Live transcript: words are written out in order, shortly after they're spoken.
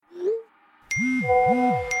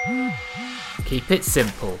Keep it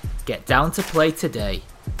simple. Get Down to Play today,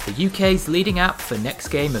 the UK's leading app for next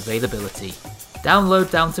game availability. Download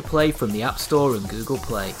Down to Play from the App Store and Google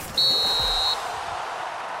Play.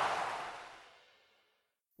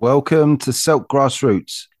 Welcome to Silk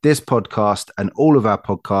Grassroots. This podcast and all of our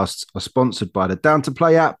podcasts are sponsored by the Down to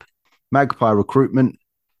Play app, Magpie Recruitment,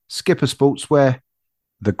 Skipper Sportswear,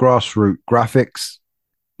 the Grassroot Graphics,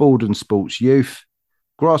 Baldwin Sports Youth,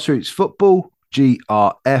 Grassroots Football,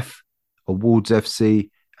 GRF, Awards FC,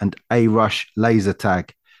 and A-Rush Laser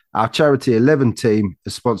Tag. Our Charity 11 team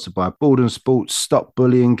is sponsored by Baldwin Sports Stop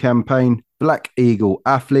Bullying Campaign, Black Eagle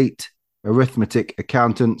Athlete, Arithmetic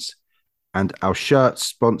Accountants, and our shirt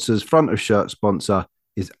sponsors, front of shirt sponsor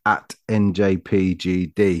is at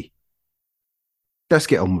NJPGD. Let's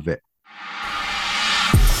get on with it.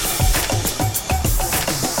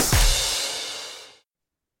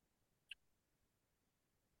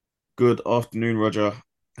 Good afternoon, Roger.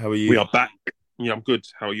 How are you? We are back. Yeah, I'm good.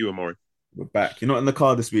 How are you, Amori? We're back. You're not in the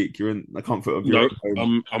car this week. You're in the comfort of your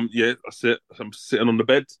own home. Yeah, that's it. I'm sitting on the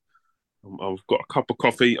bed. I've got a cup of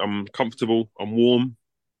coffee. I'm comfortable. I'm warm.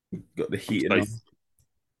 Got the heat in.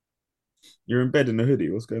 You're in bed in a hoodie.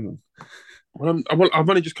 What's going on? Well, I've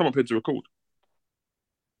only just come up here to record.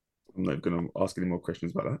 I'm not going to ask any more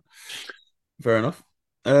questions about that. Fair enough.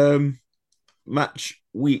 Match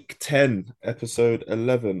week 10, episode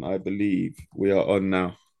 11, I believe we are on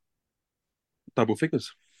now. Double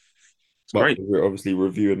figures. It's but great. We're obviously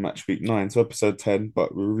reviewing match week 9. So episode 10,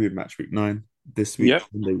 but we're reviewing match week 9 this week. Yep.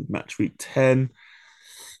 Match week 10.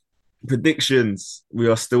 Predictions. We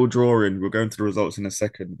are still drawing. We're going to the results in a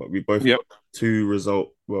second, but we both got two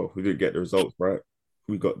results. Well, we didn't get the results right.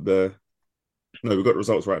 We got the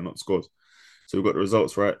results right, not scores. So we got the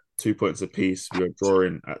results right. 2 points apiece. We are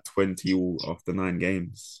drawing at 20 all after 9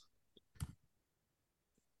 games.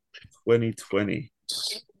 2020.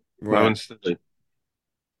 Right.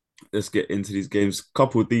 Let's get into these games.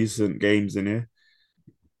 Couple decent games in here.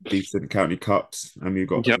 Decent county cups. And we've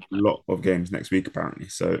got a lot of games next week, apparently.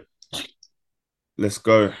 So let's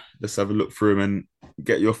go. Let's have a look through them and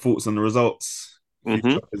get your thoughts on the results. Is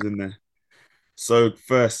in there. So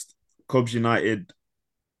first, Cobbs United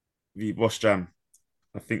v Bosch Jam.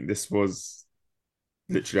 I think this was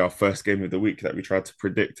literally our first game of the week that we tried to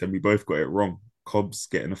predict, and we both got it wrong. Cobbs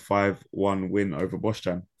getting a 5-1 win over Bosch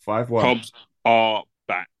Jam. 5-1. Cobbs are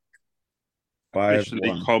back. 5-1.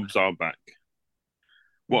 Officially, Cobbs are back.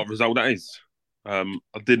 What a result that is. I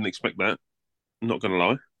didn't expect that. I'm not going to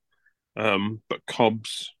lie. But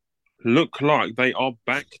Cobbs look like they are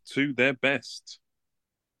back to their best.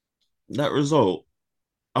 That result,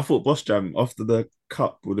 I thought Bosch Jam after the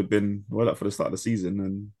cup would have been well up for the start of the season,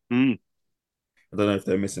 and I don't know if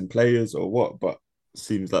they're missing players or what, but it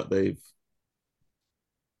seems like they've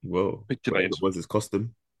it was his cost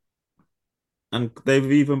them, and they've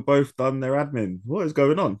even both done their admin. What is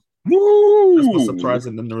going on? Woo! That's more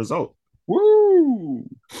surprising than the result. Woo!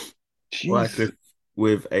 Wycliffe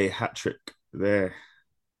with a hat trick there.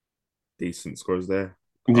 Decent scores there.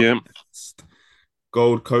 Yeah.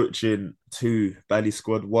 Gold coaching 2, Bally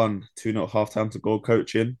squad 1, 2-0 half time to gold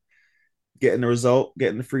coaching. Getting the result,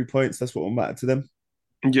 getting the 3 points, that's what will matter to them.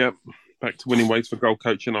 Yeah, back to winning ways for gold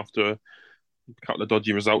coaching after a couple of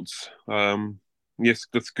dodgy results. Yes,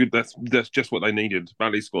 that's good. That's just what they needed.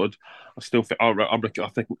 Bally squad. I still think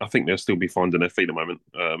I think they'll still be finding their feet at the moment.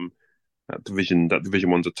 That division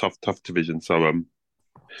one's a tough division. So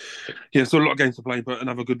so a lot of games to play, but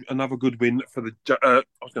another good win for the I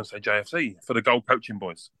was going to say JFC for the gold coaching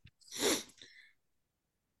boys.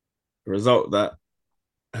 A result that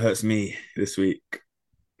hurts me this week.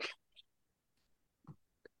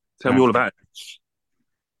 Tell me all about it.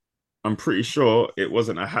 I'm pretty sure it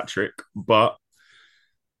wasn't a hat trick, but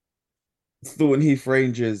Thornton Heath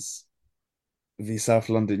Rangers v South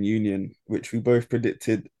London Union, which we both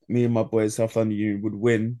predicted me and my boys South London Union would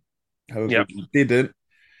win. However, we didn't.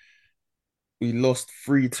 We lost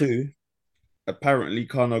 3-2. Apparently,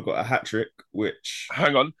 Kano got a hat trick, which...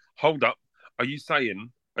 Hang on, hold up. Are you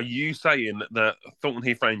saying that Thornton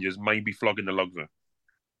Heath Rangers may be flogging the logs there?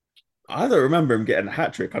 I don't remember him getting a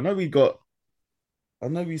hat trick. I know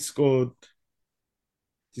we scored...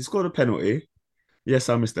 He scored a penalty. Yes,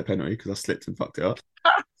 I missed the penalty because I slipped and fucked it up.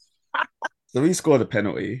 So we scored a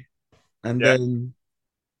penalty. And then...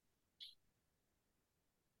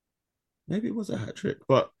 Maybe it was a hat trick,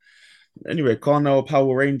 but... Anyway, Carnell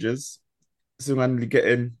Power Rangers single-handedly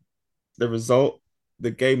getting the result.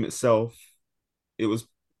 The game itself, it was...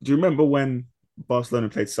 Do you remember when Barcelona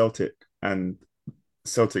played Celtic and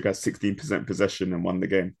Celtic had 16% possession and won the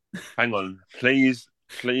game? Hang on. Please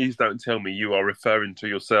Please don't tell me you are referring to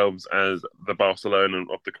yourselves as the Barcelona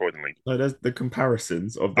of the Croydon League. No, there's the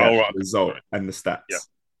comparisons of the Oh, actual right. Okay. result Sorry. and the Yeah. stats.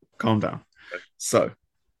 Calm down. Okay. So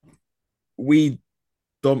we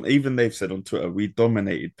even they've said on Twitter, we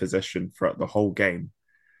dominated possession throughout the whole game.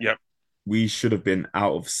 Yep. We should have been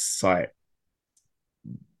out of sight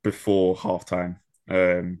before halftime.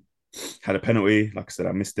 Had a penalty, like I said,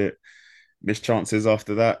 I missed it. Missed chances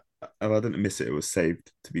after that. I didn't miss it; it was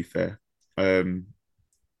saved. To be fair,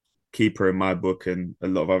 keeper in my book and a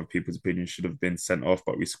lot of other people's opinion should have been sent off,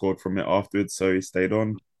 but we scored from it afterwards, so he stayed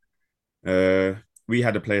on. We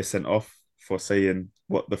had a player sent off for saying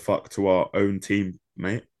 "what the fuck" to our own team,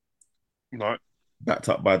 mate. Right. Backed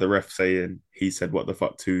up by the ref saying he said "what the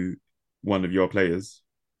fuck" to one of your players.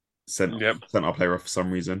 Yep. Sent our player off for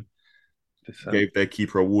some reason. This, Gave their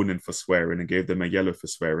keeper a warning for swearing and gave them a yellow for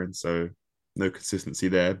swearing. So no consistency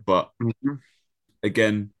there. But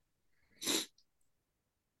again,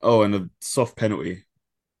 and a soft penalty,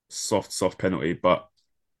 soft penalty. But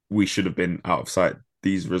we should have been out of sight.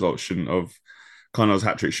 These results shouldn't have. Connell's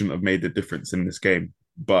hat trick shouldn't have made the difference in this game.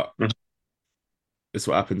 But it's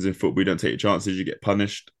what happens in football. You don't take your chances, you get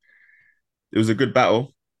punished. It was a good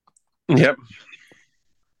battle. Yep.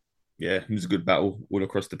 Yeah, it was a good battle all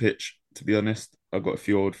across the pitch, to be honest. I've got a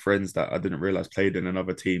few old friends that I didn't realize played in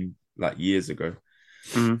another team like years ago.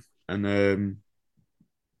 And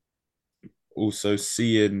also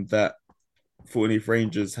seeing that Fortnite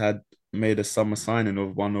Rangers had made a summer signing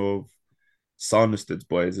of one of Sarnested's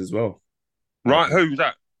boys as well. Right, who's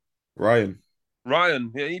that? Ryan.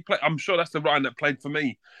 Ryan. Yeah, he played. I'm sure that's the Ryan that played for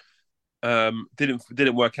me.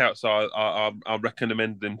 Didn't work out, so I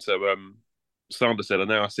recommended him to Sanderstead, and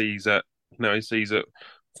now he's at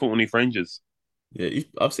Fortnite Rangers. Yeah,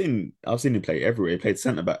 I've seen him play everywhere. He played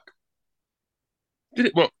centre back. Did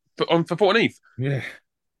it what for Fortnite? Yeah,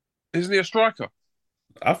 Isn't he a striker?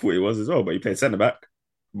 I thought he was as well, but he played centre back.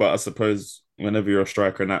 But I suppose whenever you're a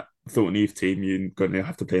striker in that Thornton Heath team, you're gonna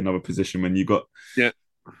have to play another position when you got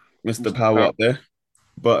Mr. Power up there.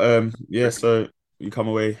 But so you come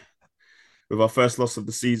away with our first loss of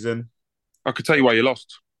the season. I could tell you why you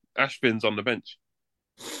lost. Ashvin's on the bench.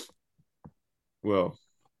 Well,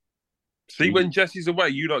 see, when Jesse's away,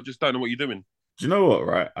 you just don't know what you're doing. Do you know what?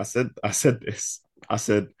 Right, I said this. I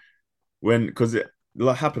said because it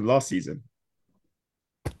happened last season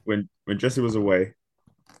when Jesse was away.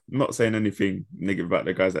 I'm not saying anything negative about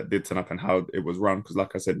the guys that did turn up and how it was run, because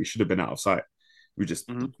like I said, we should have been out of sight. We just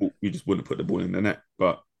wouldn't put the ball in the net.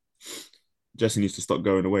 But Jesse needs to stop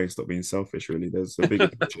going away and stop being selfish. Really, there's a bigger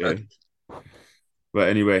picture here. But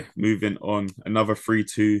anyway, moving on, another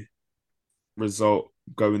 3-2 result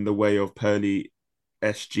going the way of Purley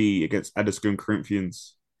SG against Addiscombe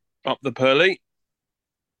Corinthians. Up the Purley.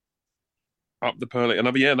 Another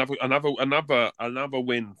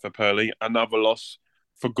win for Purley. Another loss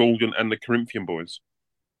for Gordon and the Corinthian boys.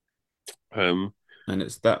 And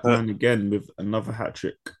it's that man again with another hat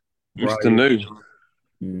trick. Mr.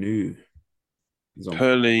 New.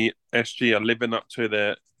 Purley SG are living up to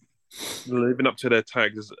their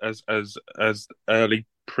tags as early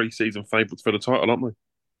pre-season favourites for the title, aren't they?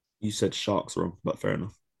 You said Sharks wrong, but fair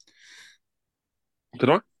enough.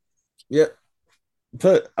 Did I? Yeah.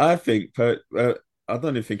 But I think I don't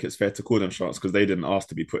even think it's fair to call them Sharks because they didn't ask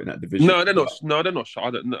to be put in that division. No, they're not. No, they're not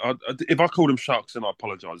Sharks. If I call them Sharks, then I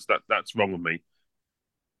apologise. That's wrong with me.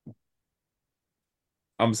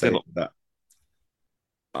 I'm saying that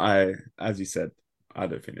as you said, I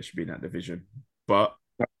don't think they should be in that division. But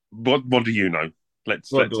what do you know? Let's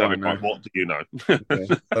have it right. What do you know? Okay.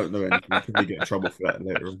 I don't know anything. I'll probably get in trouble for that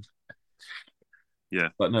later on. Yeah.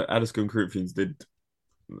 But no, Addiscombe Corinthians did,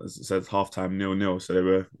 as it says, halftime 0-0, so they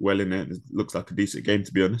were well in it. It looks like a decent game,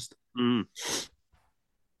 to be honest. Do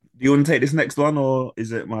you want to take this next one, or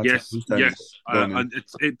is it my yes?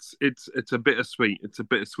 It's a bittersweet. It's a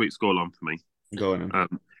bittersweet scoreline for me. Go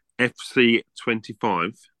on. FC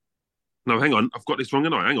 25. No, hang on. I've got this wrong,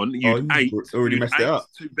 haven't I? Hang on. Already messed it up.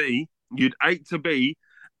 You'd 8 to be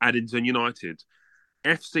Addington United.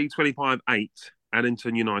 FC 25 8,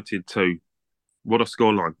 Addington United 2. What a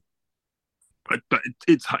scoreline. But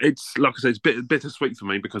it's like I said, it's bittersweet for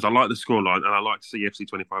me because I like the scoreline and I like to see FC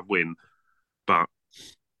 25 win. But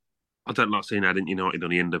I don't like seeing Addington United on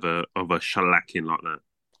the end of a shellacking like that.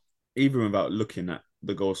 Even without looking at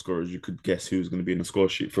the goal scorers, you could guess who's going to be in the score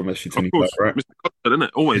sheet from FC 25, right? Mr. Constant, isn't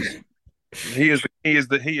it? Always. He is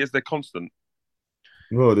the constant.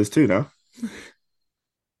 Well, there's 2 now.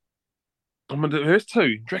 There's 2. Do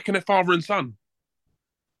you reckon they're father and son?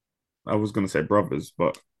 I was going to say brothers,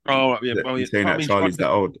 but you're saying that Charlie's that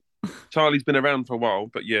old. Charlie's been around for a while,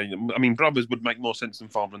 but yeah, I mean, brothers would make more sense than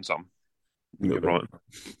father and son. Little You're bit. right.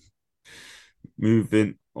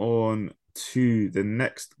 Moving on to the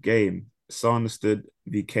next game, Sanderstead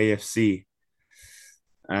v KFC,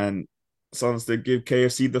 and Sanderstead give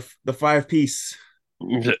KFC the five piece,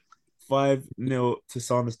 5-0 to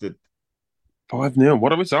Sanderstead. 5-0.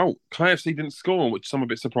 What a result. KFC didn't score, which I'm a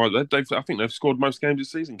bit surprised. I think they've scored most games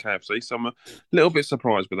this season, KFC, so I'm a little bit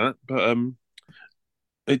surprised with that. But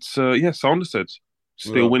it's Sanderstead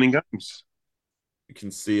still Well, winning games. you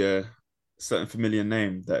can see a certain familiar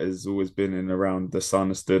name that has always been in around the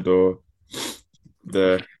Sanderstead or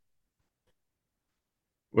the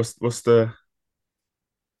what's the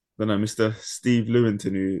I don't know, Mr. Steve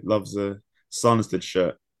Lewington, who loves a Sanderstead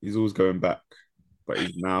shirt. He's always going back, but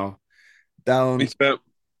he's now down It's about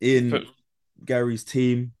in Gary's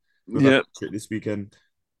team with a yeah. trip this weekend.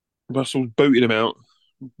 Russell's booted him out,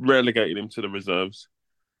 relegated him to the reserves.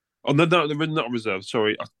 Oh no, they're not reserves.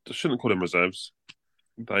 Sorry, I shouldn't call them reserves.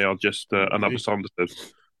 They are just another Sanderstead.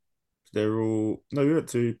 They're all no, you went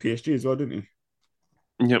to PSG as well, didn't you?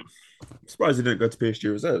 Yep, I'm surprised he didn't go to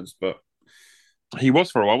PSG reserves, but he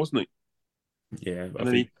was for a while, wasn't he? yeah, And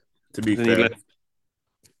I think to be then he fair, left.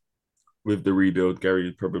 with the rebuild, Gary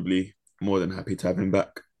is probably more than happy to have him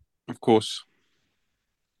back. Of course.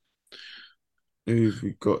 Who've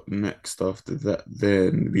we got next after that?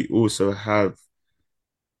 Then we also have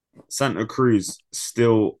Santa Cruz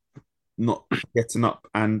still not getting up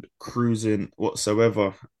and cruising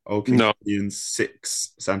whatsoever. Old Kings No. being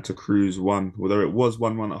 6, Santa Cruz 1, although it was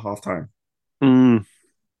 1-1 at halftime. Mm,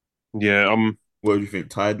 yeah. What do you think?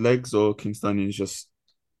 Tired legs or Kingstonians just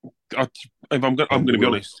If I'm going to be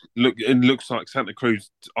honest. It looks like Santa Cruz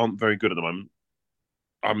aren't very good at the moment.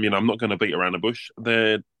 I mean, I'm not going to beat around the bush.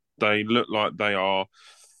 They look like they are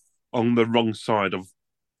on the wrong side of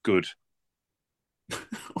good.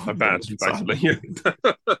 Bad, basically.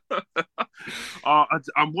 I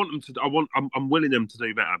want them to. I'm willing them to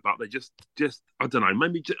do better, but they just. I don't know.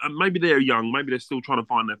 Maybe they're young. Maybe they're still trying to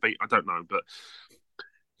find their feet. I don't know, but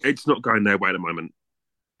it's not going their way at the moment.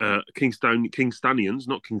 Kingstonians,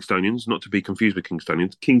 not Kingstonians, not to be confused with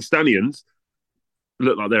Kingstonians. Kingstonians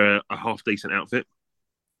look like they're a half decent outfit,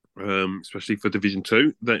 especially for Division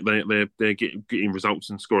Two. They're getting results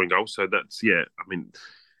and scoring goals. So that's yeah. I mean,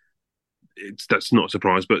 that's not a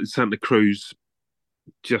surprise. But Santa Cruz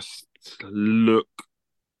just look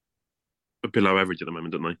below average at the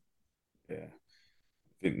moment, don't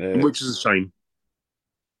Yeah, which is a shame.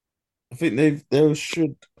 I think they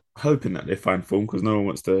should hoping that they find form because no one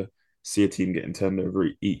wants to see a team getting turned over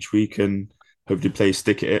each week and hope to play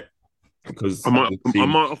stick at it because I might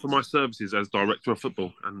offer my services as director of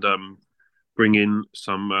football and bring in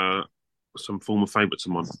some former favourites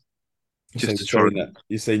of mine so just to try.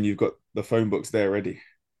 you're saying you've got the phone books there ready.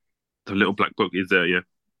 The little black book is there, yeah.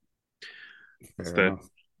 It's Fair there. enough.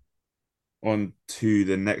 On to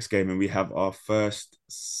the next game, and we have our first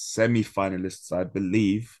semi-finalists, I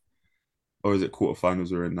believe, or is it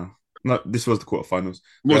quarterfinals we're in now? No, this was the quarterfinals.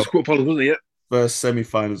 Was quarterfinals, wasn't it? Yeah. First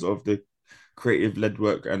semi-finals of the Creative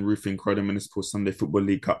Leadwork and Roofing Croydon Municipal Sunday Football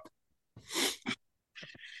League Cup.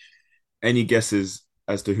 Any guesses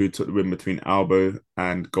as to who took the win between Albo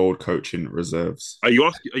and Gold Coaching Reserves? Are you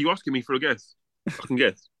asking me for a guess? I can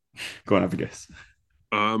guess. Go on, have a guess.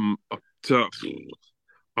 Um,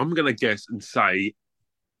 I'm gonna guess and say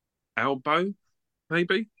Albo,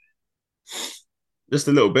 maybe. Just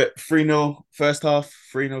a little bit. 3-0 first half,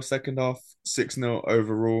 3-0 second half, 6-0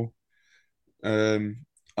 overall.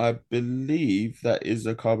 I believe that is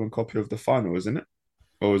a carbon copy of the final, isn't it?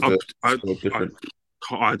 Or is the score different?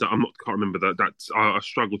 I can't remember that. I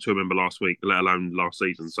struggled to remember last week, let alone last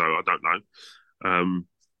season. So I don't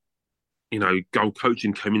know. Goal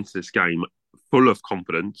coaching came into this game full of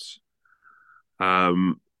confidence.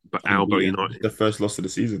 But Albo United, the first loss of the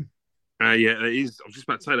season. Yeah, it is. I was just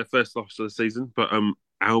about to say their first loss of the season, but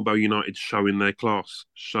Albo United showing their class,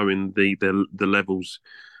 showing the levels.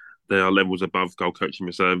 There are levels above goal coaching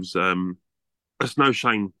reserves. It's no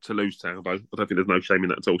shame to lose to Albo. I don't think there's no shame in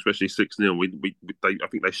that at all, especially 6-0. I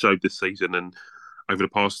think they showed this season and over the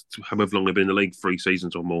past however long they've been in the league, 3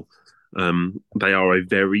 seasons or more. They are a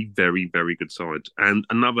very, very, very good side. And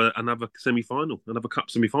another semi-final, another cup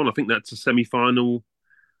semi-final. I think that's a semi-final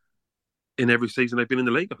in every season they've been in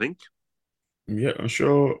the league, I think. Yeah, I'm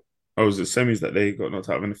sure. Oh, was it semis that they got knocked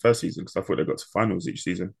out of in the first season? Because I thought they got to finals each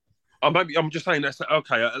season. I'm just saying that's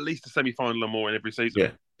okay. At least a semi-final or more in every season.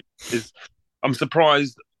 Yeah. I'm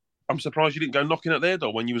surprised. I'm surprised you didn't go knocking at their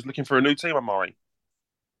door when you was looking for a new team, Amari.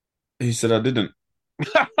 He said I didn't.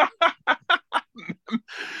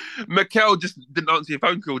 Mikel just didn't answer your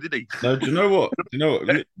phone call, did he? No, do you know what?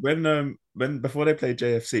 When before they played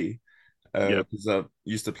JFC, Yeah. because I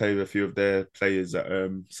used to play with a few of their players at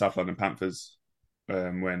South London Panthers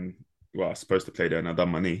when I was supposed to play there and I done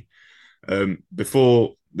my knee.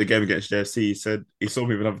 Before the game against JFC, he said he saw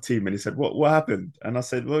me with another team and he said, "What happened?" And I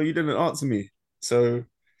said, "Well, you didn't answer me, so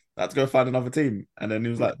I had to go find another team." And then he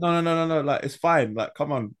was like, "No, no, no, no, no, like it's fine, like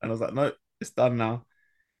come on." And I was like, "No, it's done now."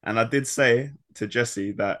 And I did say to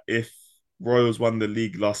Jesse that if Royals won the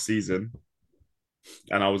league last season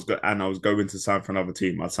and I was going to sign for another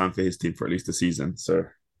team, I'd sign for his team for at least a season. So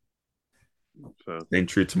staying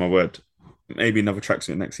true to my word. Maybe another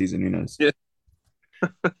tracksuit next season, who knows? Yeah.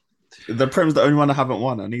 The Prem's the only one I haven't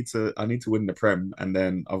won. I need to win the Prem, and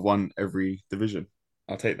then I've won every division.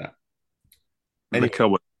 I'll take that. Anyway,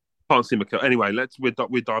 Mikel, can't see Mikel. Anyway,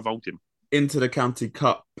 we're divulging into the County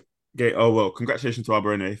Cup game. Oh well, congratulations to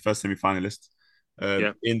Alberone, first semi-finalist.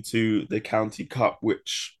 Into the County Cup,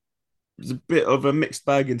 which was a bit of a mixed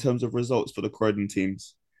bag in terms of results for the Croydon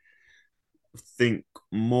teams. I think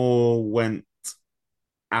more went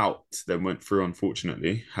out than went through,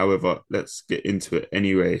 unfortunately. However, let's get into it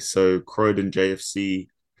anyway. So Croydon JFC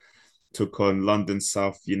took on London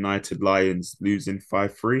South United Lions, losing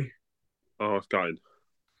 5-3. Oh, it's going.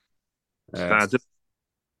 Sad.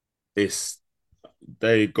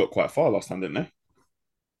 They got quite far last time, didn't they?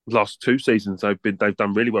 Last 2 seasons, they've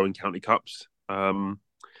done really well in county cups.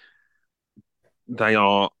 They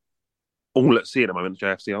are all at sea at the moment,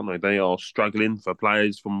 JFC, aren't they? They are struggling for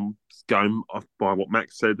players from going off by what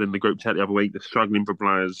Max said in the group chat the other week. They're struggling for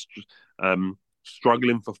players,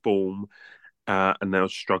 struggling for form, and now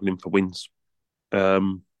struggling for wins.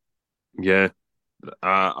 Yeah,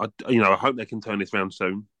 I hope they can turn this round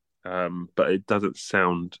soon, but it doesn't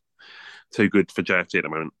sound too good for JFC at the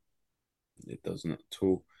moment. It doesn't at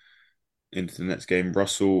all. Into the next game,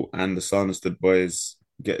 Russell and the Sanderstead boys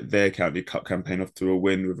get their county cup campaign off to a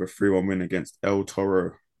win with a 3-1 win against El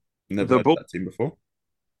Toro. Never heard of that team before.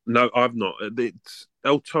 No, I've not. It's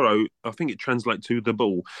El Toro. I think it translates to the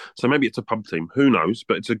ball. So maybe it's a pub team. Who knows?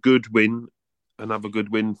 But it's a good win. Another good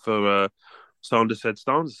win for Sanderstead.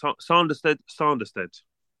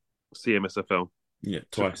 CMSFL. Yeah,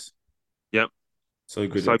 twice. Yep. So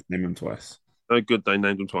good they named them twice. So good they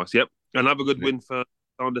named them twice. Yep. Another good win for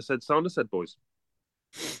Sanderstead boys.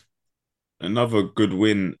 Another good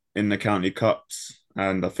win in the county cups.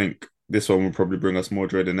 And I think this one will probably bring us more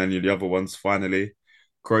dread than any of the other ones. Finally,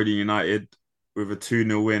 Croydon United with a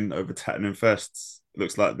 2-0 win over Tattenham Firsts.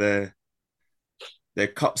 Looks like their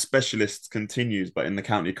cup specialists continues, but in the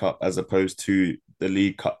county cup as opposed to the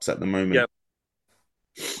league cups at the moment. Yep.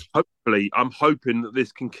 Hopefully, I'm hoping that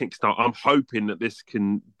this can kickstart. I'm hoping that this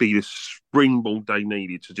can be the springboard they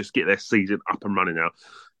needed to just get their season up and running now,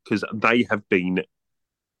 because they have been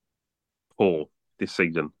poor this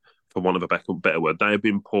season, for want of a better word. They have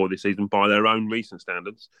been poor this season by their own recent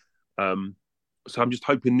standards. So I'm just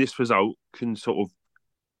hoping this result can sort of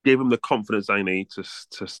give them the confidence they need to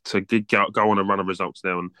go on a run of results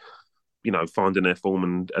now, and finding their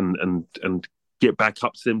form and get back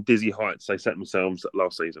up to them dizzy heights they set themselves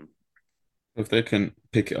last season. If they can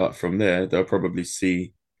pick it up from there, they'll probably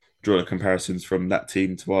draw the comparisons from that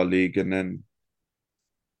team to our league, and then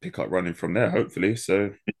pick up running from there. Hopefully, so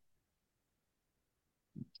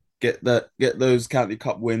get those county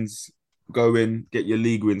cup wins going, get your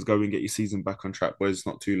league wins going, get your season back on track, boys. It's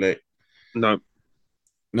not too late. No.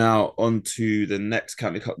 Now on to the next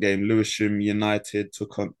county cup game. Lewisham United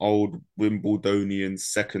took on Old Wimbledonian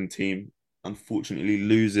second team, unfortunately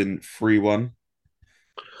losing 3-1.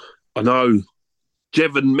 I know.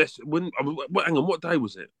 Jevon hang on, what day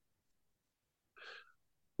was it?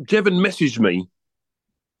 Jevon messaged me.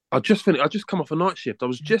 I just come off a night shift. I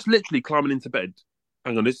was just literally climbing into bed.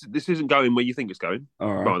 Hang on, this isn't going where you think it's going.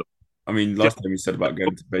 All right. I mean, last time you said about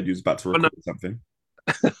going to bed, you was about to record something.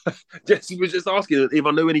 Jesse was just asking if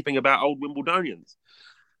I knew anything about Old Wimbledonians.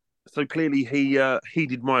 So clearly he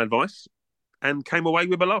heeded my advice and came away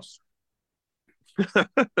with a loss.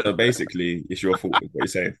 So basically, it's your fault, is what you're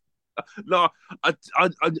saying. No, I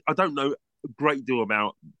don't know a great deal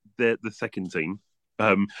about the second team.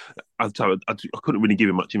 I couldn't really give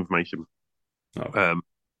him much information. Oh.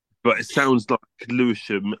 But it sounds like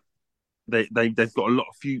Lewisham, they've got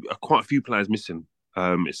quite a few players missing.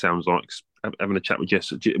 It sounds like, having a chat with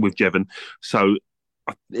Jevon. So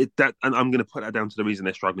and I'm going to put that down to the reason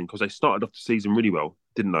they're struggling, because they started off the season really well,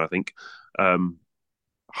 didn't they? I think.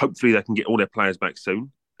 Hopefully they can get all their players back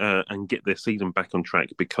soon and get their season back on track,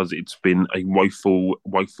 because it's been a woeful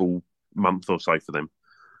month or so for them.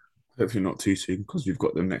 Hopefully not too soon, because we've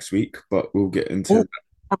got them next week, but we'll get into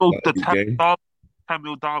the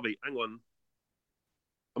Tamil Derby. Hang on.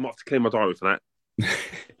 I might have to clear my diary for that.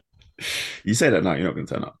 You say that now, you're not going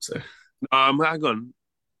to turn up, so. Hang on.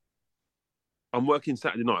 I'm working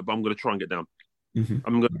Saturday night, but I'm going to try and get down. Mhm.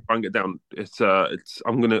 I'm going to try and get down.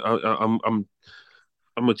 I'm going to, I'm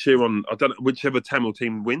going to cheer on. I don't know whichever Tamil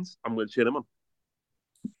team wins. I'm going to cheer them on.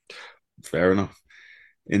 Fair enough.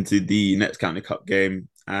 Into the next County Cup game,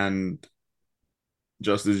 and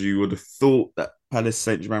just as you would have thought that Palace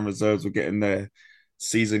Saint Germain reserves were getting their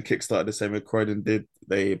season kickstarted the same way Croydon did,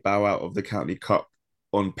 they bow out of the County Cup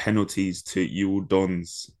on penalties to Ewell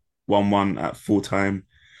Dons 1-1 at full time,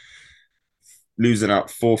 losing out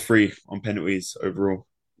 4-3 on penalties overall.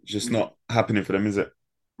 Just not happening for them, is it?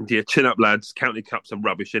 Yeah, chin up, lads. County Cups are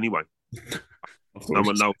rubbish anyway. No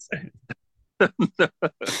one knows.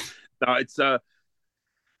 No, it's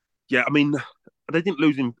yeah. I mean, they didn't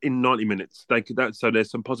lose in 90 minutes. They could that, so there's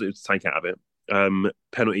some positives to take out of it.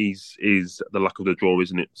 Penalties is the luck of the draw,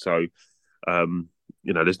 isn't it? So,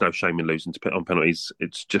 there's no shame in losing on penalties.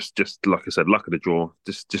 It's just like I said, luck of the draw.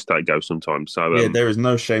 Just how it goes sometimes. So, Yeah, there is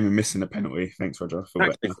no shame in missing a penalty. Thanks, Roger. I feel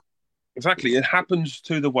exactly, better. exactly. It happens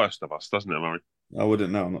to the worst of us, doesn't it, Murray? I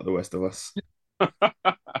wouldn't know. I'm not the worst of us.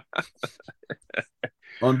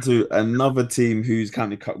 On to another team whose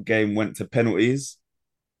County Cup game went to penalties,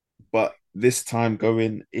 but this time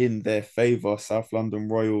going in their favour. South London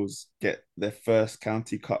Royals get their first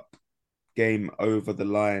County Cup game over the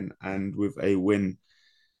line and with a win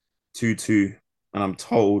 2-2. And I'm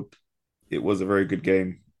told it was a very good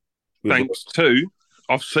game. Thanks to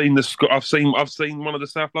I've seen one of the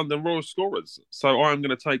South London Royal scorers, so I am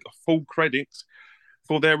going to take full credit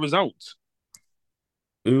for their result.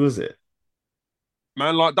 Who was it?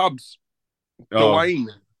 Man like Dubs, Oh, Dwayne.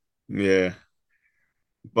 yeah.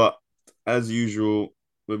 But as usual,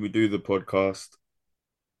 when we do the podcast,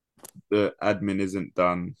 the admin isn't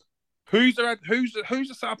done. Who's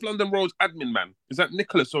the South London Royals admin man? Is that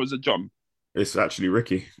Nicholas or is it John? It's actually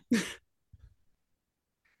Ricky.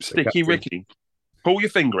 Sticky Ricky. Pull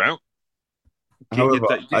your finger out.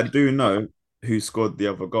 However, I do know who scored the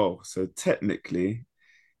other goal. So technically,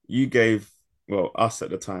 you gave, well, us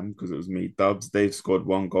at the time, because it was me, Dubs, they scored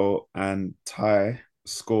one goal, and Ty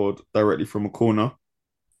scored directly from a corner.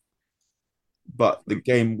 But the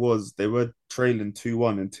game was, they were trailing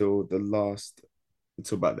 2-1 until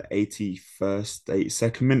about the 81st,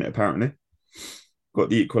 82nd minute, apparently.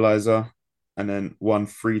 Got the equaliser and then won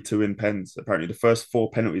 3-2 in pens. Apparently, the first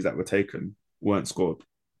four penalties that were taken weren't scored.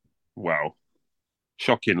 Wow,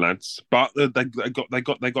 shocking, lads! But they got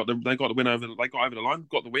the win over. They got over the line,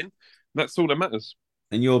 got the win. That's all that matters.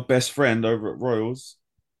 And your best friend over at Royals,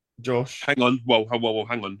 Josh, Hang on, whoa,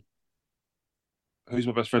 hang on. Who's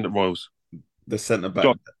my best friend at Royals? the centre back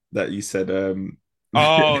John. that you said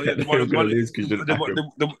Oh, yeah, they were going to lose because you didn't back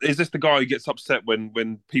him. is this the guy who gets upset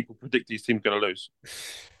when people predict his team's going to lose?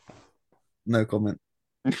 No comment.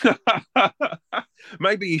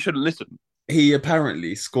 Maybe you shouldn't listen. He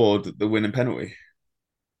apparently scored the winning penalty.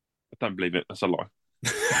 I don't believe it. That's a lie.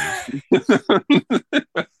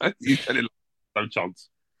 You tell it, no chance.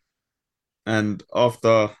 And after,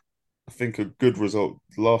 I think, a good result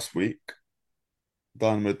last week,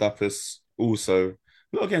 Dynamo Dapus also, a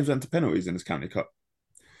lot of games went to penalties in this County Cup.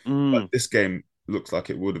 But this game looks like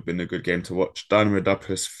it would have been a good game to watch. Dynamo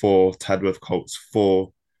Dapus 4, Tadworth Colts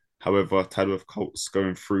 4. However, Tadworth Colts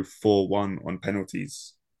going through 4-1 on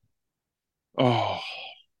penalties. Oh,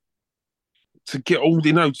 to get all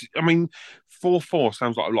the notes. I mean, 4-4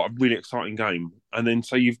 sounds like a really exciting game, and then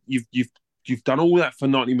so you've done all that for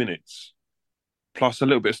 90 minutes, plus a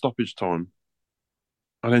little bit of stoppage time,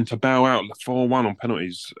 and then to bow out 4-1 on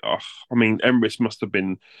penalties. Oh, I mean, Emrys must have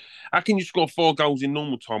been. How can you score 4 goals in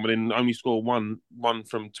normal time and then only score one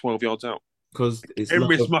from 12 yards out? Because it's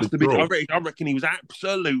Emrys must have been. I reckon he was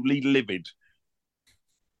absolutely livid.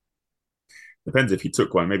 Depends if he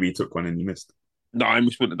took one. Maybe he took one and he missed. No,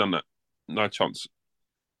 Emrys wouldn't have done that. No chance.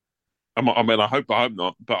 I mean, I hope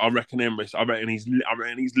not, but I reckon Emrys. I reckon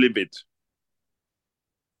he's livid.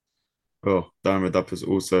 Oh, Dynamo Dapus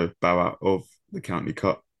also bow out of the County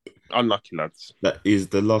Cup. Unlucky lads. That is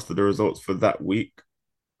the last of the results for that week.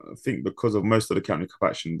 I think because of most of the County Cup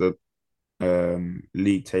action, the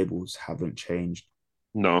league tables haven't changed.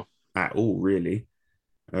 No, at all, really.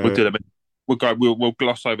 We'll do that. We'll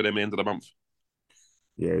gloss over them at the end of the month.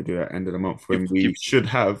 Yeah, we'll do that end of the month when we should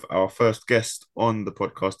have our first guest on the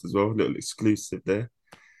podcast as well. A little exclusive there.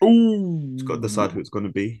 Ooh, just got to decide who it's going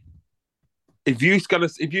to be. If you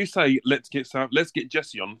say let's get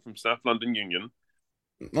Jesse on from South London Union.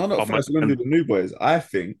 No, not first. We're going to do the new boys. I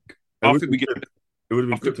think it would have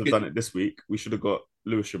been good to have done it this week. We should have got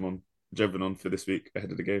Lewisham on, Jevon on for this week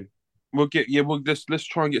ahead of the game. Let's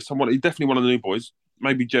try and get someone. Definitely one of the new boys.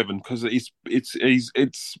 maybe Jevon, because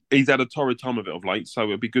he's had a torrid time of it of late. So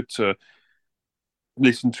it'd be good to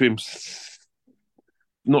listen to him,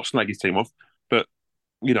 not slag his team off, but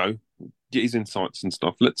you know, get his insights and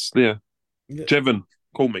stuff. Yeah. Jevon,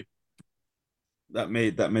 call me. That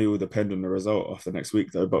may all depend on the result after next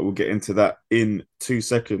week, though. But we'll get into that in 2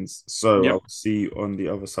 seconds. So Yep. I'll see you on the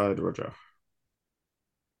other side, Roger.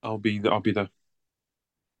 I'll be there.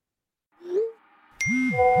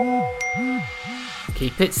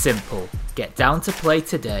 Keep it simple. Get down to play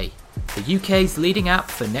today. The UK's leading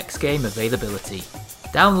app for next game availability.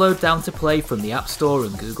 Download Down to Play from the App Store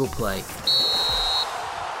and Google Play.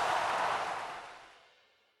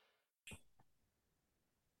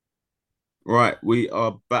 Right, we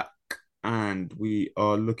are back and we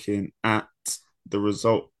are looking at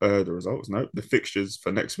the fixtures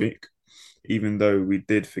for next week, even though we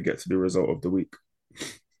did forget to do result of the week.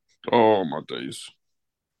 Oh my days.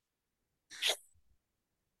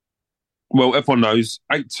 Well, everyone knows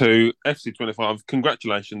 8-2 FC25.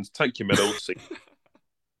 Congratulations, take your medals.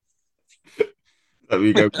 There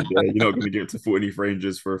we go. Yeah, you're not going to give it to 40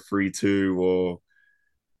 Rangers for a 3-2 or.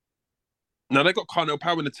 No, they got Carnell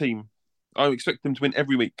Power in the team. I expect them to win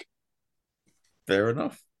every week. Fair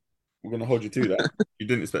enough. We're going to hold you to that. You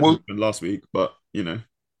didn't expect Well, them to win last week, but yeah.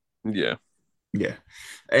 Yeah.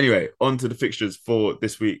 Anyway, on to the fixtures for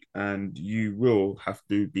this week, and you will have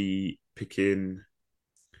to be picking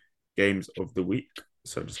games of the week.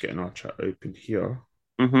 So just getting our chat open here.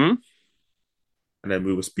 Mm-hmm. And then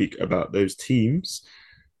we will speak about those teams.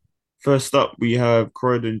 First up, we have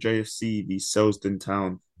Croydon JFC v Selsdon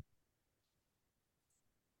Town.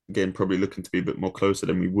 Again, probably looking to be a bit more closer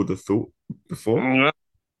than we would have thought before.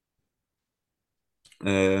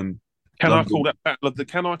 Can I call that battle of the?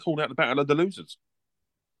 Can I call that the battle of the losers?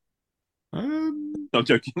 I'm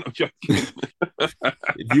joking. If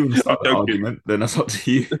you want to start the argument, then that's up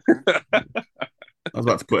to you. I was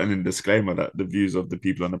about to put in a disclaimer that the views of the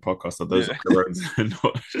people on the podcast are those of their own and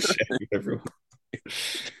not shared with everyone.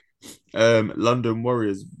 London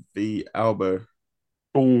Warriors v Albo.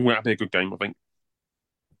 Oh, that'd be a good game, I think.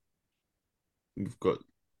 We've got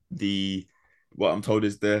what I'm told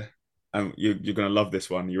is you're gonna love this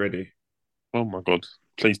one. You ready? Oh my god!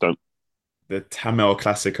 Please don't. The Tamil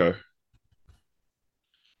Classico.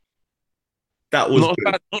 That was not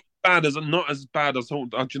as bad as I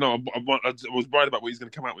thought. You know, I was worried about what he's going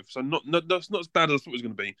to come out with. So that's not as bad as I thought it was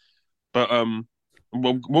going to be. But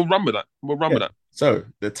we'll run with that. We'll run with that. So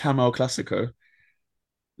the Tamil Classico,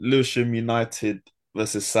 Lewisham United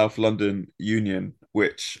versus South London Union,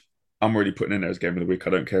 which I'm already putting in there as game of the week. I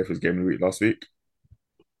don't care if it was game of the week last week.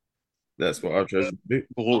 That's what I've chosen to do.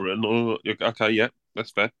 Boring. Okay, yeah,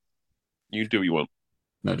 that's fair. You do what you want.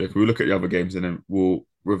 No, Joke. We'll look at the other games and then we'll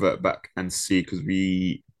revert back and see because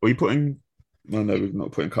are you putting? No, we're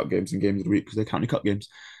not putting cup games in games of the week because they're county cup games.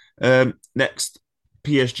 Next,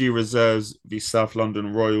 PSG Reserves v South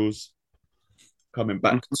London Royals coming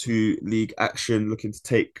back to league action, looking to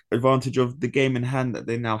take advantage of the game in hand that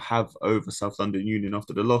they now have over South London Union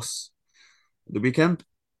after the loss the weekend.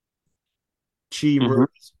 Cheam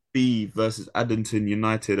Rose B versus Addington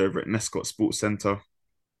United over at Nescott Sports Centre.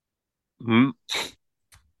 I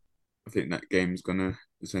think that game's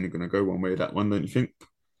it's only gonna go one way. That one, don't you think?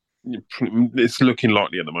 It's looking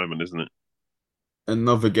likely at the moment, isn't it?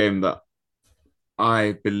 Another game that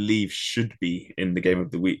I believe should be in the game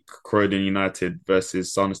of the week: Croydon United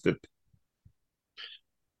versus Sanderstead.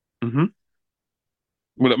 Well,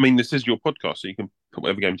 I mean, this is your podcast, so you can put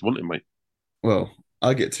whatever games you want in, mate. Well,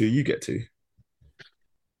 I get to, you get to.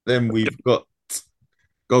 Then we've got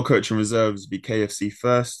goal coach and reserves be KFC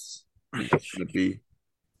first. That's going to be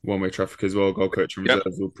one-way traffic as well. Goal coach and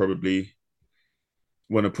reserves will probably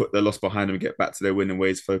want to put their loss behind them and get back to their winning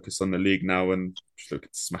ways, focus on the league now and just look to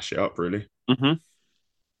smash it up, really.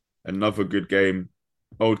 Another good game,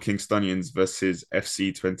 Old Kingstonians versus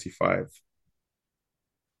FC 25.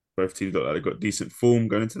 Both teams look like they've got decent form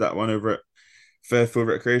going into that one over at Fairfield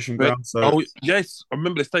Recreation Ground. So, yes, I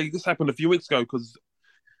remember this happened a few weeks ago because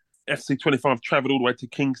FC 25 travelled all the way to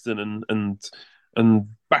Kingston and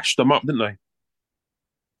bashed them up, didn't they?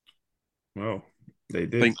 Well, they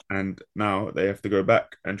did, and now they have to go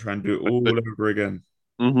back and try and do it all over again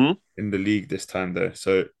in the league this time there.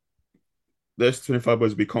 So there's 25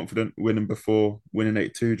 boys will be confident, winning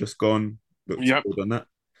 8-2, just gone. Looks good on that.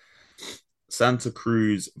 Santa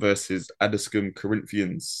Cruz versus Addiscombe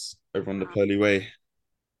Corinthians over on the Purley Way.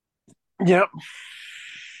 Yep.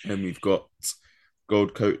 And we've got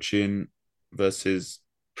Gold Coaching versus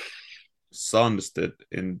Sanderstead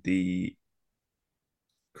in the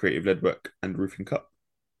Creative Leadwork and Roofing Cup.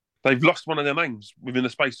 They've lost one of their names within the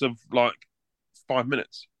space of like 5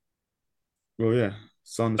 minutes. Well, yeah. They were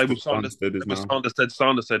Sanders. Sanderstead is They were now.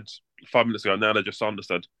 Sanders said 5 minutes ago. Now they're just Sanders.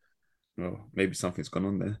 Well, maybe something's gone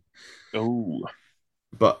on there. Oh,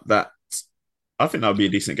 But I think that would be a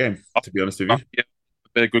decent game, to be honest with you. yeah,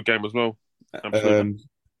 they're a good game as well. Absolutely. Um,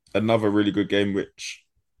 Another really good game, which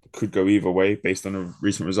could go either way based on the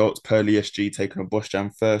recent results. Purley SG taking on Bosch Jam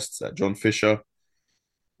first at John Fisher.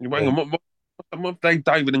 You're waiting Um, on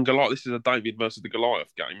David and Goliath. This is a David versus the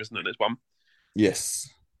Goliath game, isn't it? This one yes,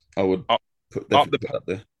 I would up, definitely put that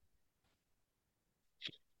there.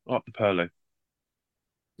 up the Purley.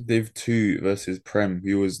 Div 2 versus Prem.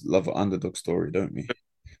 We always love an underdog story, don't we?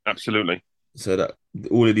 Absolutely. So that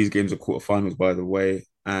all of these games are quarterfinals, by the way.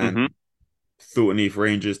 And Hmm. Thornton Heath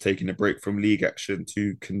Rangers taking a break from league action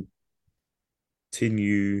to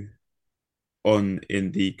continue on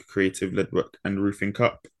in the Creative Leadwork and Roofing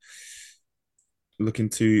Cup. Looking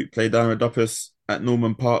to play Dynamo Duppus at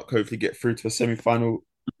Norman Park, hopefully get through to a semi-final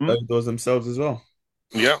Hmm. doors themselves as well.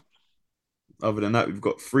 Yeah. Other than that, we've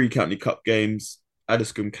got 3 County Cup games.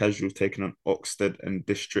 Addiscombe Casuals taking on Oxted and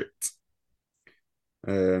District.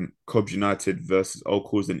 Cobbs United versus Old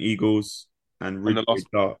Calls and Eagles. And And the Ridgeway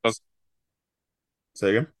Darts.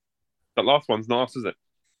 Say again? that last one's nice, is it?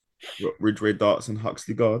 We've got Ridgeway Darts and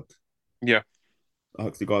Huxley Guard. Yeah.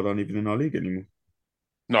 Huxley Guard aren't even in our league anymore.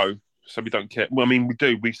 No. So we don't care. Well, I mean, we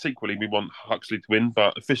do. We want Huxley to win,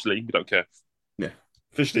 but officially, we don't care. Yeah.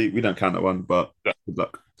 Officially, we don't count that one, but Yeah. good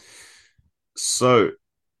luck. So,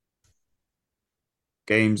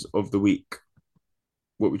 games of the week.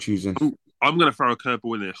 What we choosing? I'm going to throw a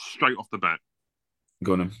curveball in there straight off the bat.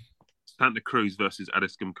 Go on then. Santa Cruz versus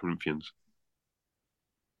Addiscombe Corinthians.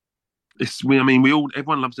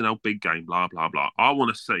 Everyone loves an old big game, blah blah blah. I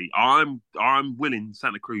want to see. I'm willing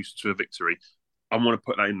Santa Cruz to a victory. I want to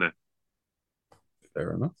put that in there.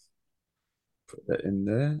 Fair enough. Put that in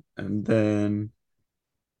there. And then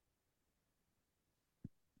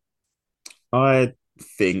I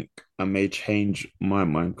think I may change my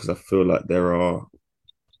mind because I feel like there are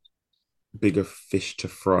bigger fish to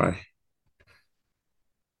fry.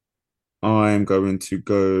 I'm going to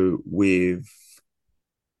go with,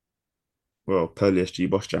 well, Purley SG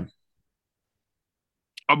Bosch Jam.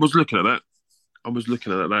 I was looking at that.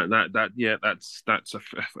 Yeah, that's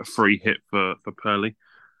a free hit for Purley.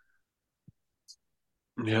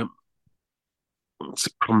 Yeah, it's a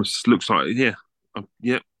promise. Looks like yeah,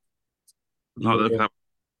 yeah. Like Your, that.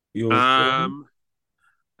 yours. Um,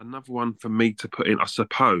 Another one for me to put in. I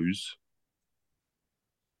suppose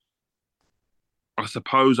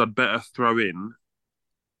I'd better throw in.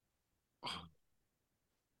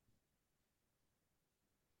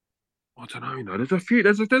 I don't know. There's a few.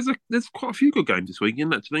 There's quite a few good games this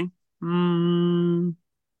weekend actually. Hmm.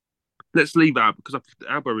 Let's leave Alba because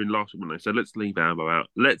Alba were in last week when they said let's leave Alba out.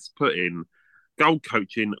 Let's put in goal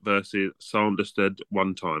coaching versus Sanderstead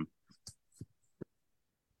one time.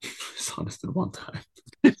 Sanderstead one time.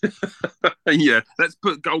 Yeah, let's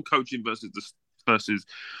put goal coaching versus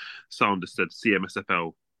Sanderstead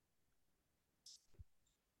CMSFL.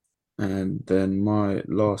 And then my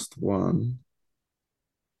last one.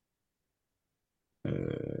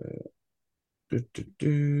 Uh,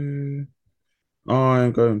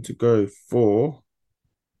 I'm going to go for.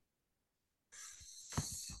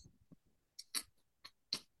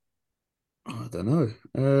 I don't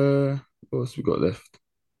know. What else we got left?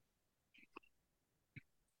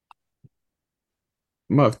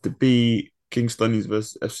 Might have to be Kingston's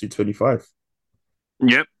versus FC 25.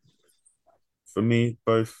 Yep. For me,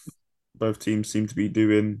 both teams seem to be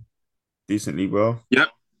doing decently well. Yep.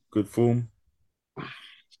 Good form.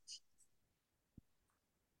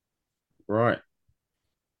 Right.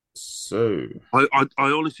 So I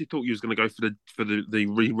honestly thought you was going to go for the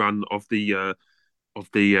rerun of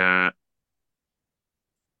the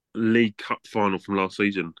League Cup final from last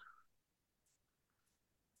season.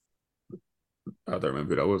 I don't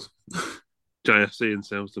remember who that was. JFC and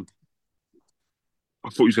Selsdon. I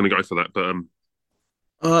thought he was going to go for that, but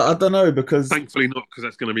I don't know because thankfully not, because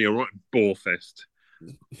that's going to be a right bore fest.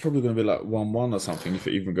 it's probably going to be like 1-1 or something if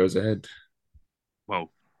it even goes ahead.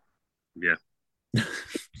 Well, yeah.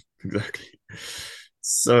 Exactly.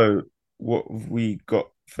 So, what have we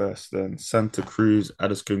got first then? Santa Cruz,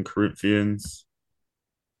 Addiscombe Corinthians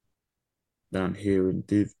down here in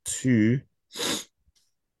Div 2.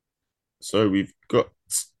 So, we've got.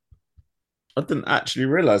 I didn't actually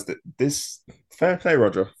realize that this. Fair play,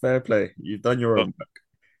 Roger. Fair play. You've done your own work.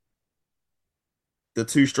 The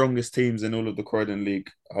 2 strongest teams in all of the Croydon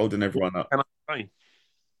League holding everyone up. Can I say?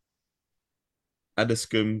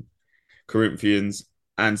 Addiscombe, Corinthians,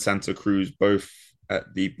 and Santa Cruz both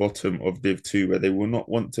at the bottom of Div 2 where they will not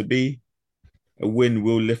want to be. A win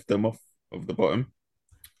will lift them off of the bottom.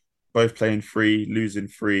 Both playing three, losing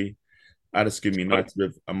three. Addiscombe United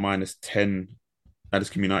with a -10.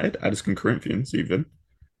 Addiscombe Corinthians even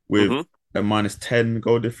with a -10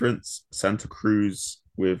 goal difference. Santa Cruz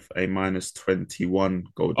with a -21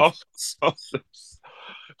 goal Oh, difference.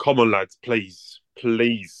 come on, lads, please,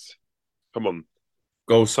 please, come on.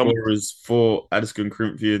 Goal Some scorers for Addiscombe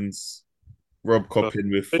Corinthians. Rob Coppin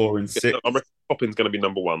with 4 and 6. I reckon Poppin's going to be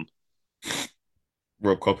number one.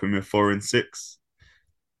 Rob Coppin with 4 and 6.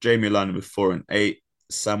 Jamie Lynham with 4 and 8.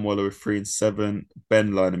 Sam Waller with 3 and 7.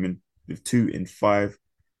 Ben Lynham with 2 and 5.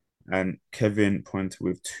 And Kevin Pointer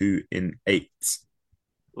with 2 in 8.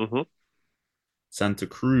 Santa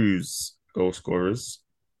Cruz goal scorers,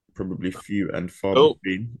 probably few and far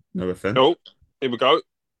between. No offense. Oh, here we go.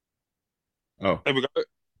 Oh, here we go.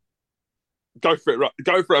 Go for it, right?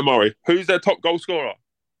 Go for it, Amari. Who's their top goal scorer?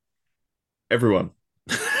 Everyone.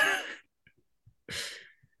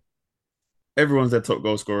 Everyone's their top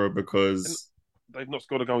goal scorer because they've not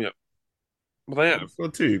scored a goal yet. Well, they have. They've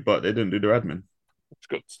scored 2, but they didn't do their admin.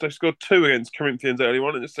 They scored 2 against Corinthians early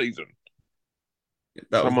on in the season.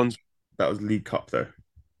 That was League Cup though.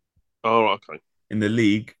 Oh, okay. In the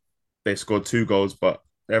league, they scored 2 goals, but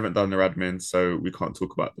they haven't done their admin, so we can't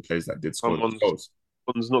talk about the players that did score those goals.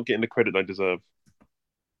 Someone's not getting the credit they deserve.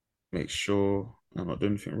 Make sure I'm not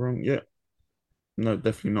doing anything wrong yet. No,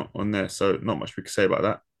 definitely not on there. So not much we can say about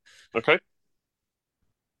that. Okay.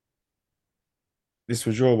 This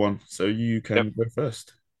was your one, so you can go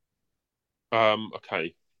first.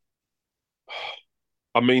 Okay.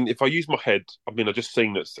 I mean, if I use my head, I just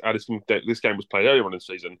seen that this game was played earlier on in the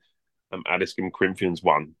season. Addiscombe Corinthians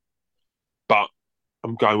won, but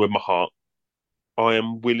I'm going with my heart. I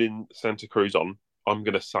am willing Santa Cruz on. I'm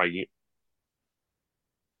going to say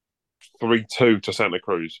 3-2 to Santa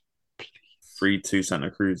Cruz. 3-2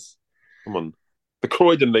 Santa Cruz. Come on. The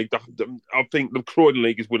Croydon League, I think the Croydon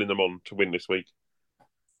League is winning them on to win this week.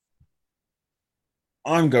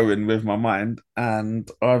 I'm going with my mind, and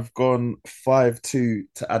I've gone 5-2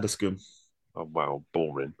 to Addiscombe. Oh, wow.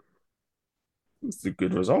 Boring. It's a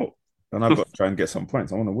good result. And I've got to try and get some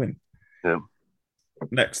points. I want to win. Yeah.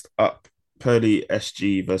 Next up, Purley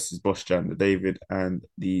SG versus Boschan, the David and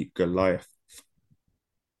the Goliath.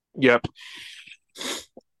 Yep.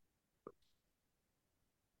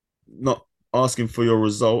 Not asking for your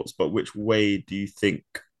results, but which way do you think?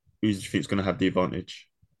 Who do you think is going to have the advantage?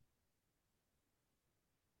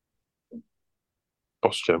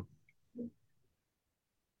 Boschan.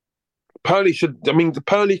 Purley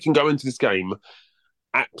can go into this game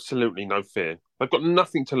absolutely no fear. They've got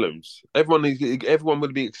nothing to lose. Everyone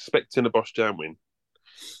would be expecting a Boschan win.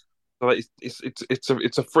 So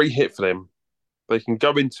it's a free hit for them. They can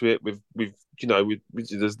go into it with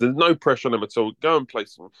there's no pressure on them at all. Go and play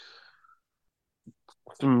some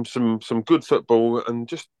good football and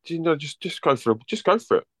just go for it. Just go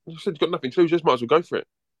for it. You said you've got nothing to lose, just might as well go for it.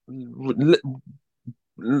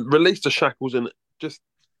 Release the shackles and just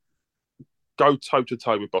go toe to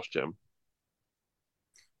toe with Boschan.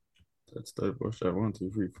 That's the Boschan. 1,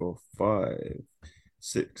 2, 3, 4, 5,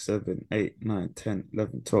 6, 7, 8, 9, 10,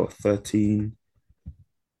 11, 12, 13.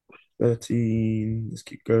 13. Let's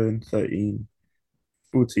keep going. 13,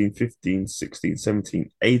 14, 15, 16,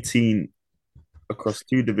 17, 18 across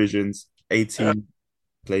 2 divisions, 18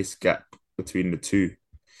 place gap between the 2.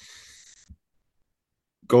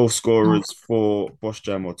 Goal scorers for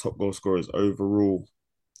Boschan, or top goal scorers overall.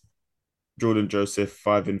 Jordan Joseph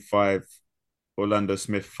 5 and 5, Orlando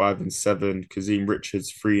Smith 5 and 7, Kazim Richards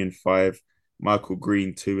 3 and 5, Michael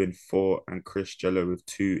Green 2 and 4, and Chris Jello with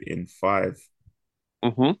 2 in 5.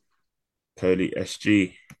 Purley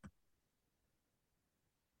SG.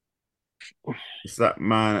 It's that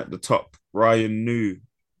man at the top, Ryan New.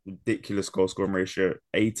 Ridiculous goal scoring ratio,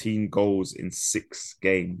 18 goals in 6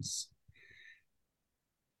 games.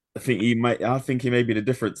 I think he may be the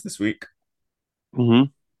difference this week.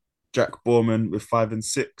 Jack Borman with 5 and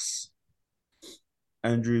 6.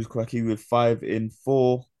 Andrews Quacky with 5 in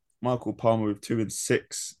 4. Michael Palmer with 2 and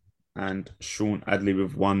 6. And Sean Adley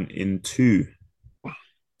with 1 in 2.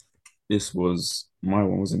 This was my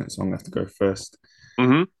one, wasn't it? So I'm going to have to go first.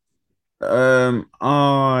 I'm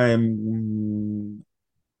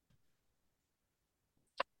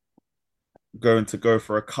going to go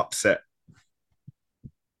for a cup set.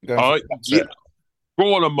 Go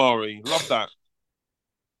on, Amari. Love that.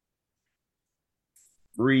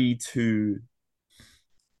 3-2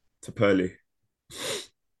 to Purley.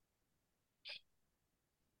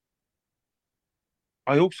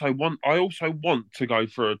 I also want to go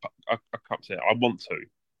for a cup set. I want to,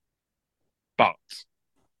 but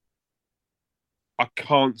I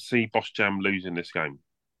can't see Boss Jam losing this game.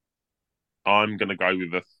 I'm going to go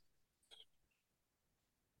with a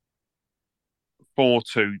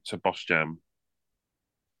 4-2 to Boss Jam.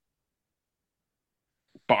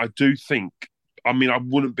 But I do think, I mean, I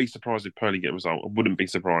wouldn't be surprised if Purley get a result. I wouldn't be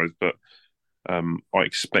surprised, but I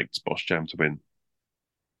expect Boss Jam to win,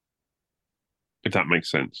 if that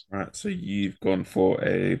makes sense. Right, so you've gone for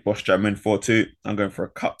a Bosch Jam win 4-2. I'm going for a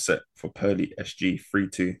cup set for Purley SG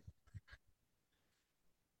 3-2.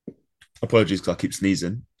 Apologies because I keep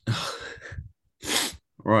sneezing.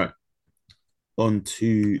 Right. On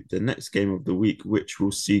to the next game of the week, which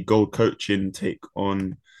will see Gold Coaching take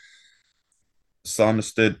on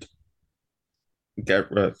Sanderstead. Gary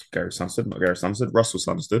Sanderstead, not Gary Sanderstead, Russell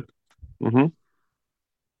Sanderstead Mm-hmm.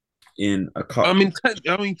 in a cup. I mean,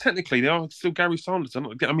 technically, they are still Gary Sanders.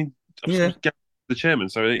 I mean, Yeah. Gary, the chairman,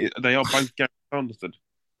 so they are both Gary Sanderstead.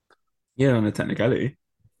 Yeah, on a technicality.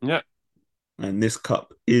 Yeah. And this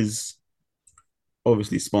cup is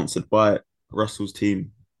obviously sponsored by Russell's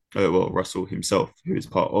team. Russell himself, who is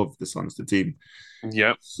part of the Sanderstead team.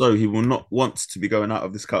 Yeah. So he will not want to be going out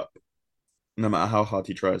of this cup, no matter how hard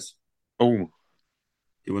he tries. Oh,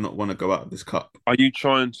 He will not want to go out of this cup. are you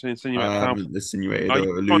trying to insinuate I foul? haven't insinuated Are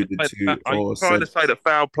you or alluded to are you or trying said. to say that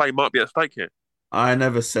foul play might be at stake here? I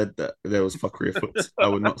never said that there was fuckery afoot. I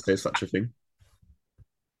would not say such a thing.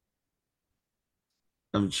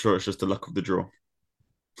 I'm sure it's just the luck of the draw.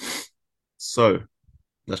 So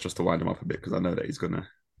that's just to wind him up a bit because I know that he's gonna.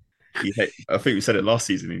 I think we said it last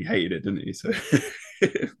season and he hated it, didn't he? So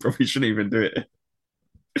probably shouldn't even do it.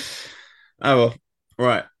 Oh well,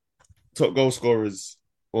 right. Top goal scorers,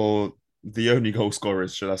 or the only goal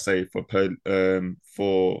scorers, should I say,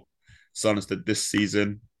 for Sanderstead this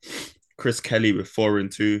season. Chris Kelly with 4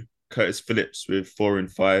 and 2, Curtis Phillips with 4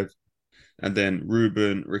 and 5, and then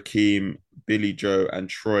Ruben, Raheem, Billy Joe, and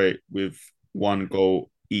Troy with 1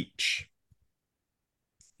 goal each.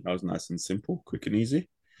 That was nice and simple, quick and easy.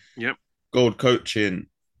 Yep. Gold coaching,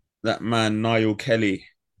 that man Niall Kelly.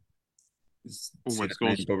 Always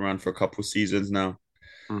scores. Go around for a couple of seasons now.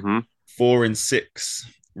 Mm-hmm. 4 and 6.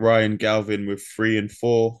 Ryan Galvin with 3 and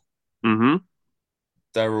 4. Mm-hmm.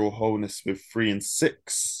 Daryl Holness with 3 and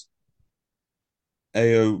 6.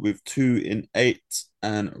 Ao with 2 and 8,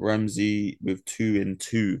 and Ramsey with 2 and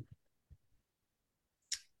 2.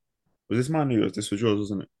 Was this mine or yours? This was yours,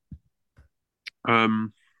 wasn't it?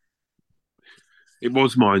 It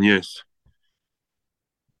was mine, yes.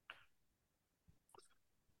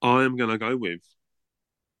 I am gonna go with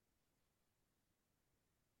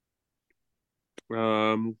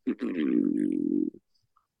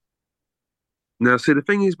now. See, the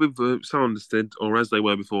thing is with Sanderstead, or as they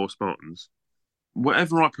were before, Spartans.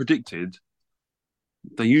 Whatever I predicted,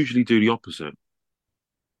 they usually do the opposite.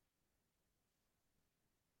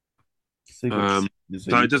 So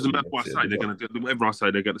it doesn't matter what I say; they're going to do whatever I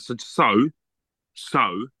say. They're going to.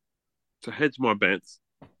 So to hedge my bets,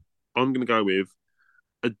 I'm going to go with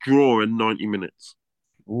a draw in 90 minutes.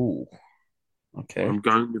 Ooh, okay. I'm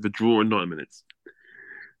going with a draw in 90 minutes.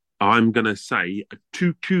 I'm going to say a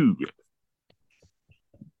 2-2.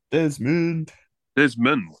 Desmond,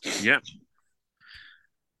 yeah.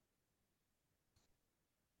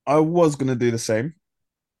 I was going to do the same.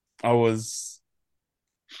 I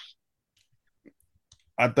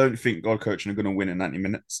don't think God Coaching are going to win in 90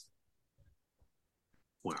 minutes.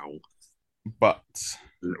 Wow. But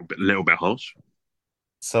a little bit harsh.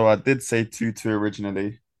 So I did say 2-2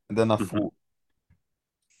 originally, and then I thought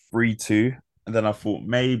 3-2, and then I thought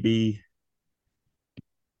maybe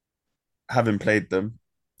having played them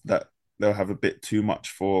that they'll have a bit too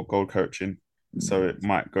much for goal coaching, so it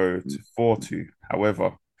might go to 4-2.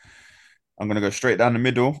 However, I'm going to go straight down the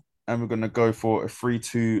middle, and we're going to go for a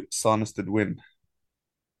 3-2 Sanderstead win.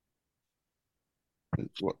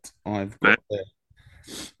 That's what I've got there.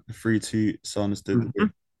 A 3-2 Sanderstead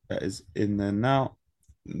win. That is in there now.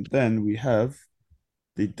 And then we have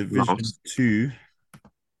the Division 2,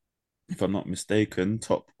 if I'm not mistaken,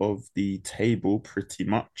 top of the table pretty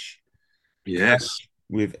much. Yes.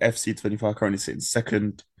 With FC25 currently sitting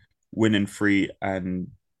second, winning 3 and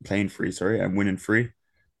playing 3, and winning 3.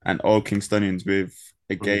 And all Kingstonians with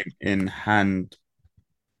a game in hand.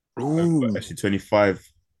 FC25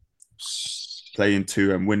 playing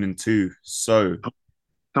 2 and winning 2. So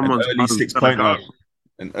someone's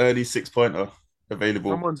an early 6-pointer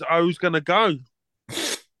available. Someone's O's gonna go.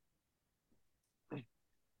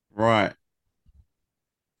 Right.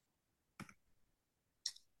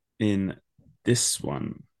 In this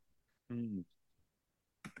one,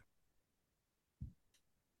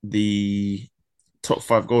 the top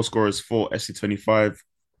 5 goal scorers for SC25.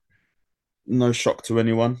 No shock to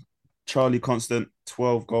anyone. Charlie Constant,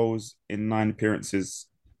 12 goals in 9 appearances.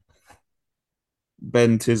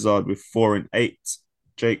 Ben Tizard with 4 and 8.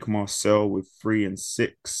 Jake Marcel with 3 and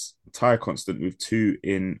 6. Ty Constant with 2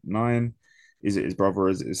 in 9. Is it his brother or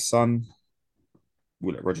is it his son?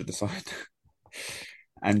 We'll let Roger decide.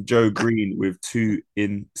 And Joe Green with 2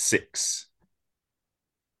 in 6.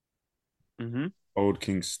 Mm-hmm. Old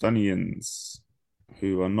Kingstonians,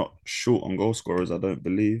 who are not short on goal scorers, I don't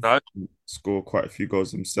believe. No. Score quite a few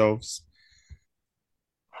goals themselves.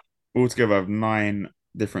 Altogether, I have 9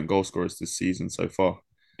 different goal scorers this season so far.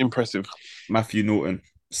 Impressive. Matthew Norton,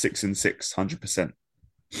 6 and 6, 100%.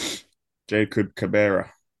 Jacob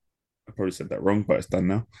Cabrera, I probably said that wrong, but it's done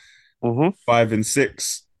now. Mm-hmm. 5 and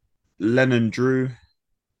 6. Lennon Drew,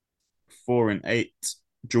 4 and 8.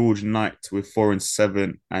 George Knight with 4 and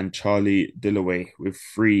 7. And Charlie Dillaway with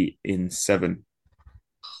 3 in 7.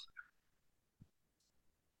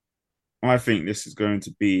 I think this is going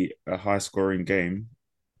to be a high scoring game.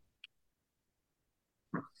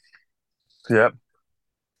 Yep.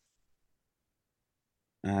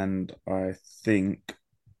 And I think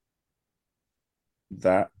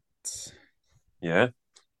that. Yeah.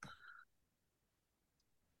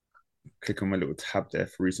 Click on my little tab there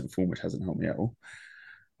for recent form, which hasn't helped me at all.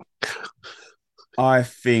 I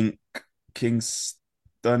think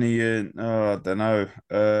Kingstonian, I don't know,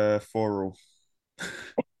 4-4.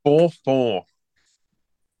 4-4.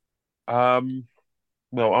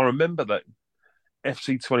 Well, I remember that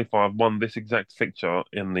FC 25 won this exact fixture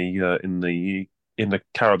in the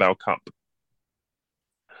Carabao Cup.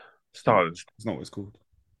 So It's not what it's called.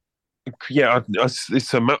 yeah,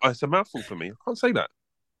 it's a mouthful for me. I can't say that.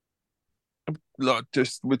 Like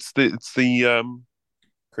just it's the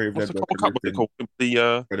Creative what's the Network proper cup? What they called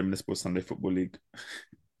the Municipal Sunday Football League.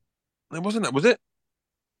 it wasn't that, was it?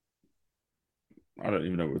 I don't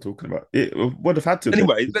even know what we're talking about. It would have had to.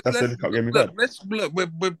 Anyway, That's the cup game we've had. let's look.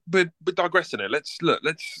 We're digressing here. Let's.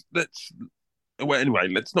 Well, anyway,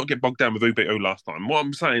 let's not get bogged down with who beat who last time. What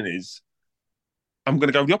I'm saying is, I'm going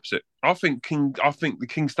to go the opposite. I think the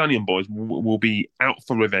Kingstonian boys will be out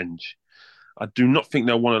for revenge. I do not think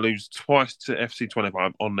they'll want to lose twice to FC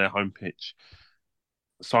 25 on their home pitch.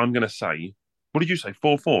 So I'm going to say, what did you say?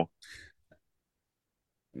 4-4.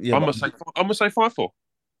 Yeah, I'm going to say 5-4.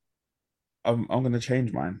 I'm going to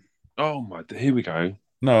change mine. Oh my! Here we go.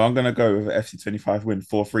 No, I'm going to go with an FC25 win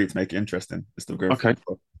 4-3 to make it interesting. Instead of going Okay.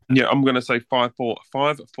 4-4. Yeah, I'm going to say 5-4.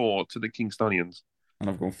 5-4 to the Kingstonians. And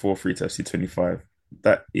I've gone 4-3 to FC25.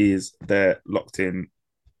 That is, they're locked in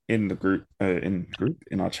the group, in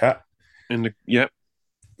our chat. Yep.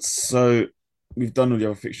 So we've done all the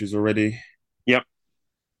other fixtures already. Yep.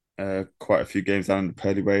 Quite a few games down in the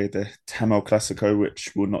Purley way. The Tamil Classico,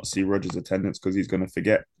 which will not see Roger's attendance because he's going to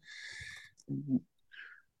forget.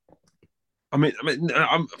 I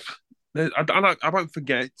won't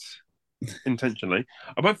forget intentionally.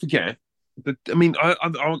 I won't forget.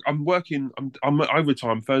 I'm working. I'm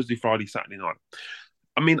overtime Thursday, Friday, Saturday night.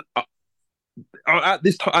 I mean,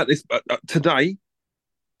 today,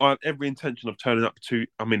 I have every intention of turning up to.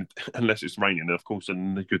 I mean, unless it's raining, of course,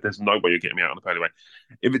 and there's no way you're getting me out on the Purley Way.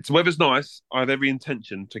 If it's weather's nice, I have every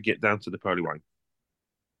intention to get down to the Purley Way.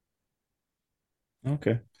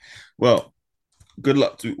 Okay. Well, good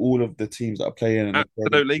luck to all of the teams that are playing.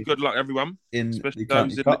 Absolutely. Good luck, everyone. Especially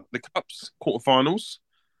those in the Cups, quarterfinals.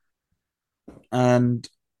 And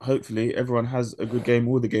hopefully everyone has a good game.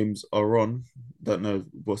 All the games are on. Don't know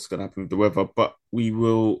what's going to happen with the weather, but we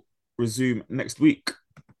will resume next week.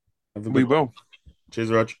 We will. Cheers,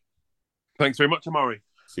 Raj. Thanks very much, Amari.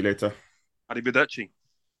 See you later. Arrivederci.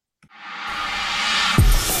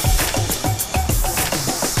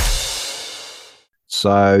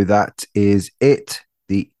 So that is it,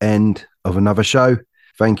 the end of another show.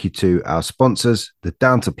 Thank you to our sponsors, the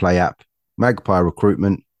Down to Play app, Magpie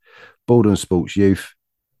Recruitment, Baldwin Sports Youth,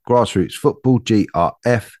 Grassroots Football,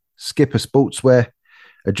 GRF, Skipper Sportswear,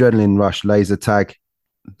 Adrenaline Rush Laser Tag,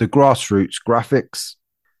 the Grassroots Graphics,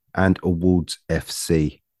 and Awards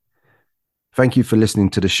FC. Thank you for listening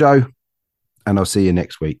to the show, and I'll see you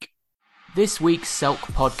next week. This week's Selk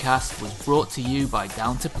podcast was brought to you by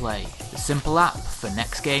Down to Play, the simple app for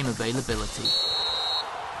next game availability.